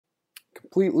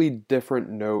completely different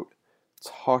note,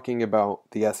 talking about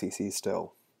the SEC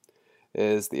still,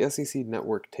 is the SEC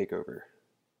Network Takeover.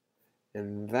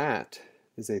 And that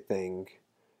is a thing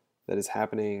that is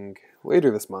happening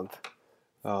later this month.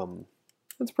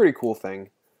 It's a pretty cool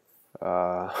thing.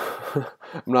 I'm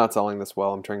not selling this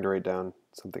well. I'm trying to write down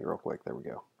something real quick. There we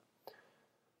go.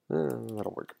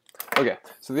 That'll work. Okay,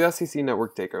 so the SEC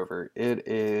Network Takeover. It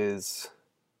is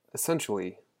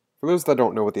essentially, for those that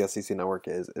don't know what the SEC Network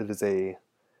is, it is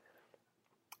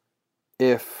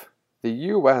if the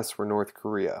U.S. were North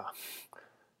Korea,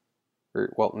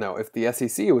 if the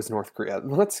SEC was North Korea,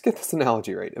 let's get this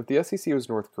analogy right. If the SEC was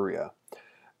North Korea,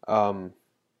 the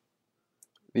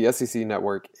SEC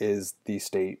Network is the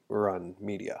state-run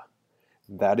media.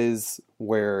 That is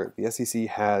where the SEC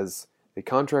has a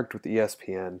contract with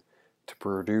ESPN to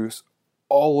produce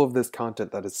all of this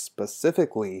content that is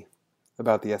specifically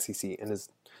about the SEC and is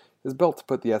built to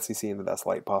put the SEC in the best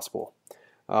light possible.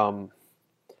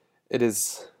 It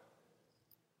is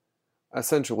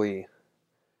essentially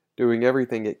doing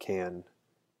everything it can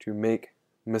to make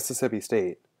Mississippi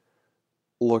State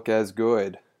look as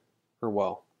good,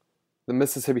 the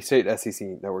Mississippi State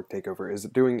SEC Network Takeover is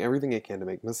doing everything it can to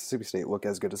make Mississippi State look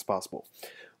as good as possible.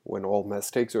 When Ole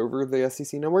Miss takes over the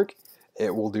SEC Network,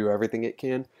 it will do everything it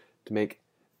can to make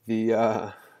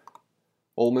the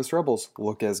Ole Miss Rebels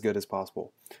look as good as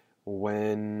possible.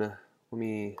 Let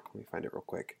me find it real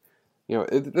quick.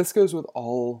 This goes with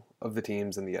all of the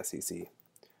teams in the SEC.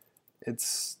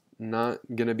 It's not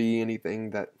going to be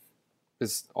anything that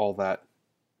is all that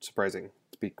surprising,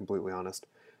 to be completely honest.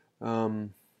 Let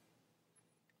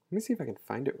me see if I can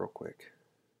find it real quick.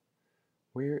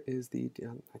 Where is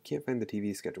I can't find the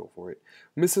TV schedule for it.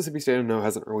 Mississippi State, I know,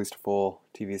 hasn't released a full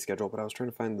TV schedule, but I was trying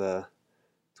to find the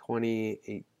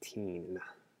 2018.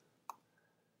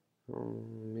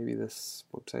 Maybe this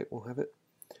website will have it.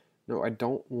 No, I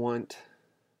don't want...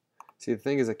 See, the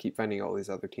thing is I keep finding all these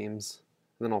other teams,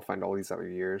 and then I'll find all these other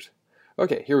years.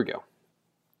 Okay, here we go.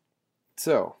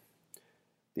 So,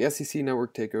 the SEC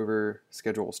Network Takeover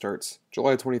schedule starts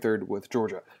July 23rd with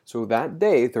Georgia. So that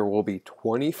day, there will be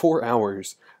 24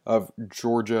 hours of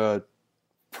Georgia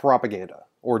propaganda,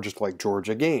 or just like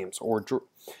Georgia games, or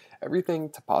everything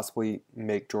to possibly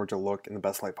make Georgia look in the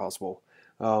best light possible.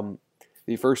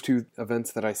 The first two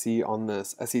events that I see on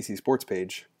this SEC Sports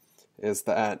page is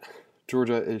that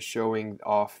Georgia is showing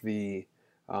off their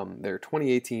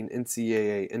 2018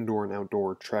 NCAA Indoor and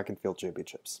Outdoor Track and Field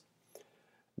Championships.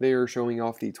 They are showing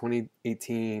off the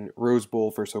 2018 Rose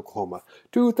Bowl versus Oklahoma.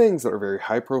 Two things that are very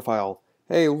high profile.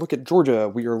 Hey, look at Georgia.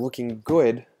 We are looking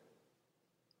good.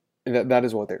 And that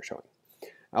is what they're showing.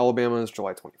 Alabama is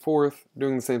July 24th,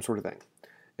 doing the same sort of thing.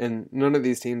 And none of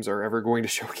these teams are ever going to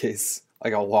showcase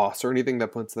like a loss or anything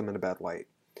that puts them in a bad light.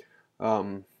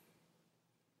 So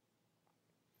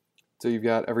you've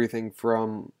got everything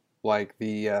from like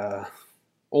the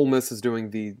Ole Miss is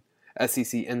doing the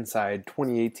SEC Inside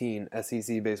 2018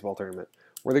 SEC baseball tournament,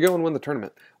 where they go and win the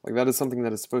tournament. Like, that is something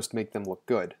that is supposed to make them look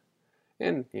good,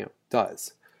 and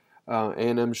does.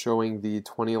 A&M showing the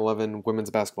 2011 women's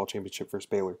basketball championship versus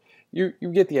Baylor. You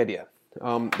get the idea.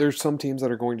 There's some teams that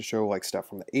are going to show like stuff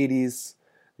from the 80s.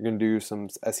 They're going to do some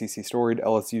SEC storied.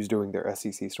 LSU's doing their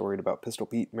SEC storied about Pistol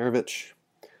Pete Maravich.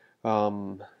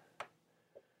 Dang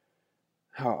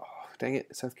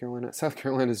it, South Carolina. South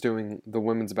Carolina's doing the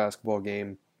women's basketball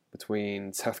game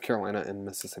between South Carolina and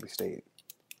Mississippi State.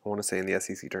 I want to say in the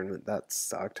SEC tournament. That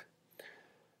sucked.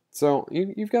 So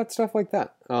you've got stuff like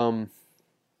that. And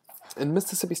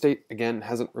Mississippi State, again,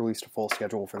 hasn't released a full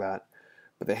schedule for that.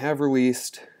 But they have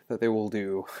released that they will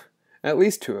do at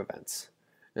least 2 events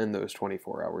in those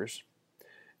 24 hours.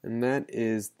 And that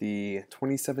is the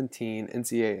 2017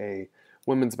 NCAA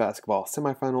women's basketball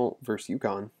semifinal versus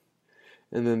UConn.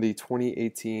 And then the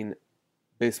 2018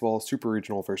 baseball super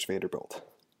regional versus Vanderbilt.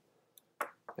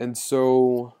 And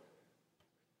so,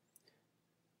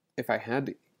 if I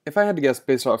had to guess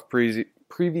based off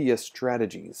previous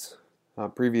strategies,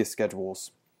 previous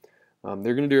schedules,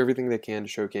 they're going to do everything they can to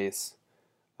showcase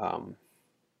the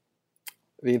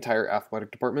entire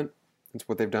athletic department. It's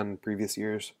what they've done in previous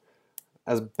years,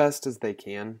 as best as they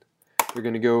can. They're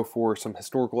going to go for some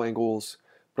historical angles,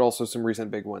 but also some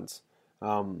recent big ones.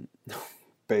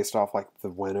 Based off like the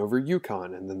win over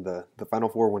UConn, and then the Final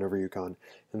Four win over UConn,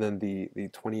 and then the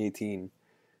 2018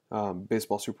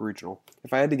 baseball super regional.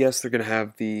 If I had to guess, they're going to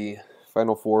have the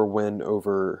Final Four win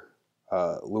over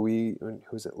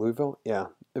Louisville? Yeah,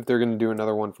 if they're going to do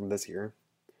another one from this year.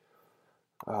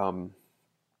 For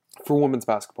women's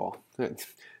basketball, the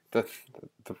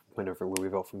win over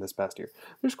Louisville from this past year.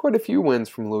 There's quite a few wins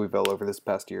from Louisville over this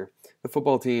past year. The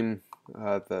football team,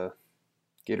 the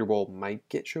Gator Bowl might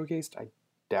get showcased. I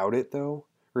doubt it, though.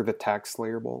 Or the Tax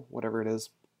Slayer Bowl, whatever it is.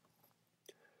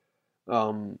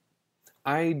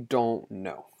 I don't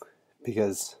know.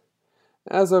 Because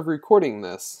as of recording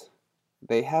this,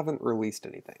 they haven't released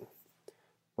anything.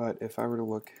 But if I were to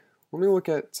look, let me look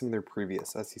at some of their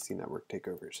previous SEC Network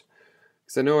takeovers.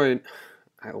 Because I know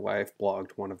I live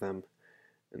blogged one of them,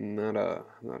 and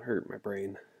that hurt my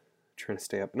brain trying to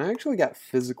stay up. And I actually got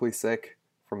physically sick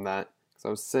from that, because I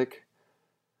was sick.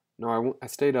 No, I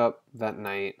stayed up that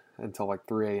night until like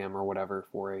 3 a.m. or whatever,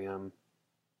 4 a.m.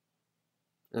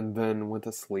 And then went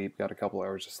to sleep, got a couple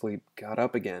hours of sleep, got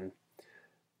up again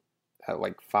at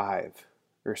like 5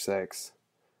 or 6.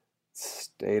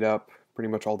 Stayed up pretty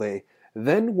much all day.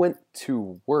 Then went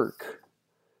to work.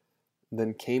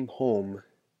 Then came home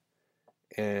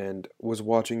and was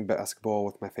watching basketball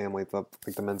with my family,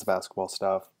 the men's basketball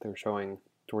stuff. They were showing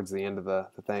towards the end of the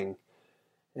thing.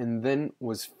 And then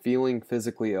was feeling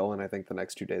physically ill, and I think the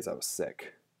next 2 days I was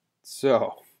sick.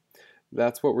 So,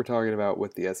 that's what we're talking about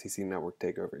with the SEC Network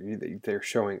Takeover. They're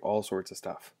showing all sorts of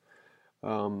stuff.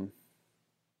 But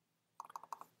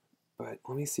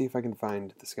let me see if I can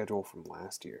find the schedule from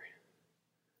last year.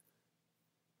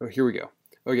 Oh, here we go.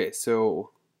 Okay,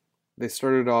 so they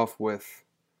started off with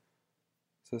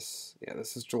this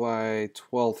is July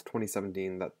 12th,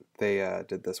 2017 that they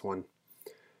did this one.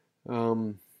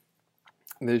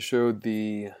 They showed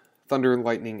the Thunder and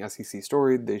Lightning SEC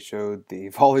story. They showed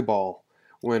the volleyball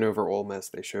win over Ole Miss.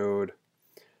 They showed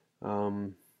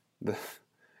at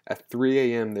 3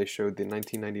 a.m. they showed the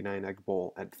 1999 Egg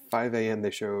Bowl. At 5 a.m. they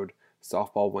showed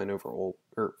softball win over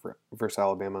versus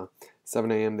Alabama.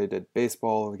 7 a.m. they did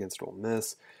baseball against Ole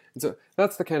Miss. And so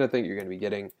that's the kind of thing you're going to be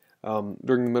getting.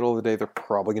 During the middle of the day, they're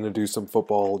probably going to do some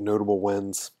football notable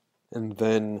wins. And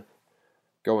then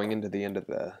going into the end of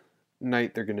the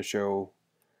night, they're going to show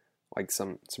like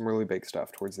some really big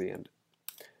stuff towards the end.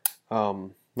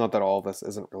 Not that all of this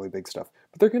isn't really big stuff,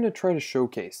 but they're going to try to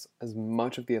showcase as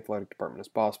much of the athletic department as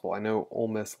possible. I know Ole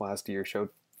Miss last year showed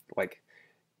like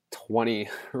 20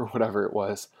 or whatever it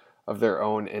was of their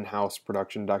own in-house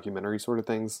production documentary sort of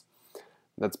things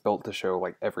that's built to show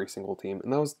like every single team.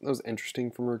 And that was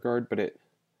interesting from a regard, but it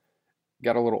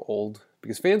got a little old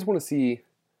because fans want to see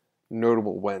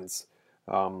notable wins.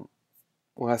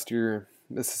 Last year,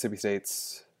 Mississippi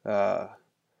State's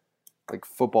like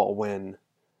football win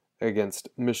against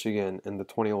Michigan in the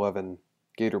 2011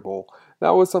 Gator Bowl.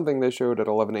 That was something they showed at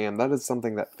 11 a.m. That is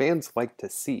something that fans like to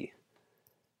see.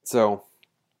 So,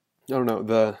 I don't know.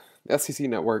 The SEC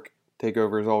Network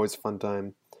Takeover is always a fun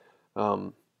time.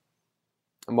 I'm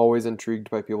always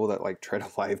intrigued by people that like try to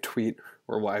live tweet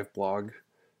or live blog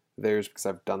theirs because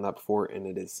I've done that before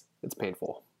and it's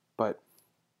painful. But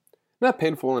not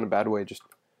painful in a bad way, just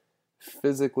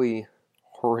physically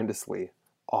horrendously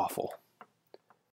awful.